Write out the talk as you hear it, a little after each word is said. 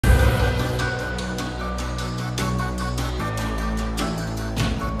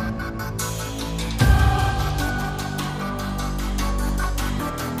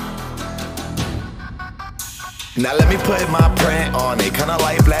Now let me put my print on it. Kinda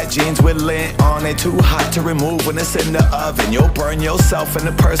like black jeans with lint on it. Too hot to remove when it's in the oven. You'll burn yourself in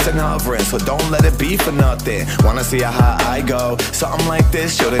the person hovering, so don't let it be for nothing. Wanna see how high I go? Something like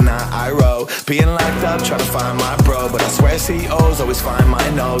this, shooting out IRO. Being locked up, trying to find my bro, but I swear CEOs always find my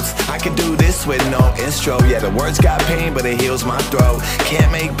notes. I can do this with no intro. Yeah, the words got pain, but it heals my throat. Can't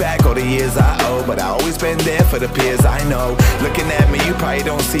make back all the years I owe, but I always been there for the peers I know. Looking at me, you probably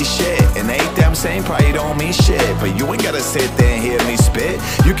don't see shit, and ain't them saying probably don't mean shit. But you ain't gotta sit there and hear me spit.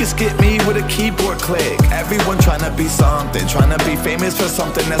 You can skip me with a keyboard click. Everyone tryna be something, tryna be famous for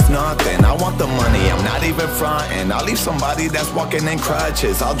something that's nothing. I want the money, I'm not even frontin'. I'll leave somebody that's walking in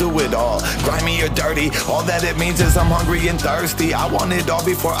crutches. I'll do it all, grimy or dirty. All that it means is I'm hungry and thirsty. I want it all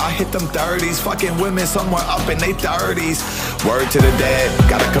before I hit them 30s. Fucking women somewhere up in their 30s. Word to the dead,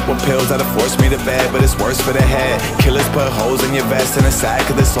 got a couple pills that'll force me to bed, but it's worse for the head. Killers put holes in your vest and it's sad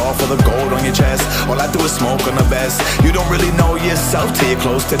cause it's all for the gold on your chest. All I do is smoke on the best. You don't really know yourself till you're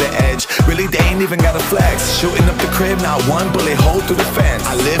close to the edge. Really, they ain't even got a flex. Shooting up the crib, not one bullet hole through the fence.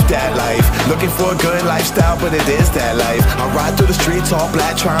 I live that life, looking for a good lifestyle, but it is that life. I ride through the streets all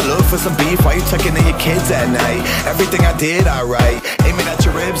black, trying to look for some beef while you tucking in your kids at night. Everything I did, I write. Aiming at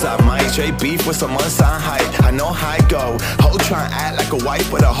your ribs, I might. Straight beef with some unsigned hype. I know how I go. Hoe try and act like a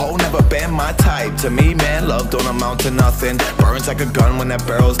wife, but a hoe never been my type. To me, man, love don't amount to nothing. Burns like a gun when that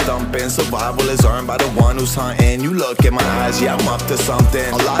barrel's thumping. Survival is earned by the one who's hunting. You look in my eyes, yeah, I'm up to something.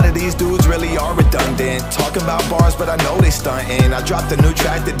 A lot of these dudes really are redundant. Talking about bars, but I know they stuntin'. I dropped a new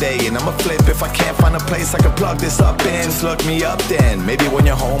track today, and I'ma flip if I can't find a place I can plug this up in. Just look me up then. Maybe when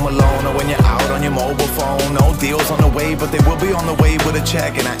you're home alone, or when you're out on your mobile phone. No deals on the way, but they will be on the way with a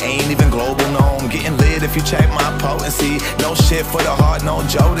check. And I ain't even global known. Getting lit if you check my potency. No shit for the heart, no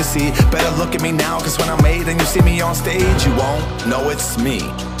Jodeci. Better look at me now, cause when I'm made and you see me on stage, you won't know it's me.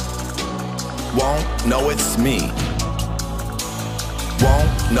 Won't know it's me.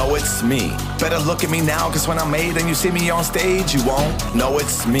 Won't know it's me. Better look at me now, cause when I'm made and you see me on stage, you won't know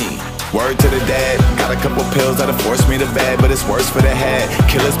it's me. Word to the dead, got a couple pills that'll force me to bed, but it's worse for the head.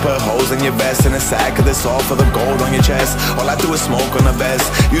 Killers put holes in your vest and it's sad cause it's all for the gold on your chest. All I do is smoke on the best.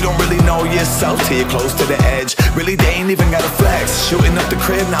 You don't really know yourself till you're close to the edge. Really, they ain't even got a flex. Shooting up the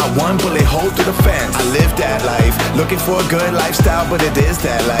crib, not one bullet hole through the fence. I live that life, looking for a good lifestyle, but it is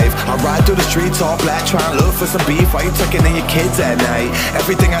that life. I ride through the streets all black, trying to look for some beef while you tucking in your kids at night.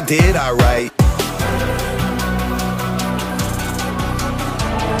 Everything I did, I write.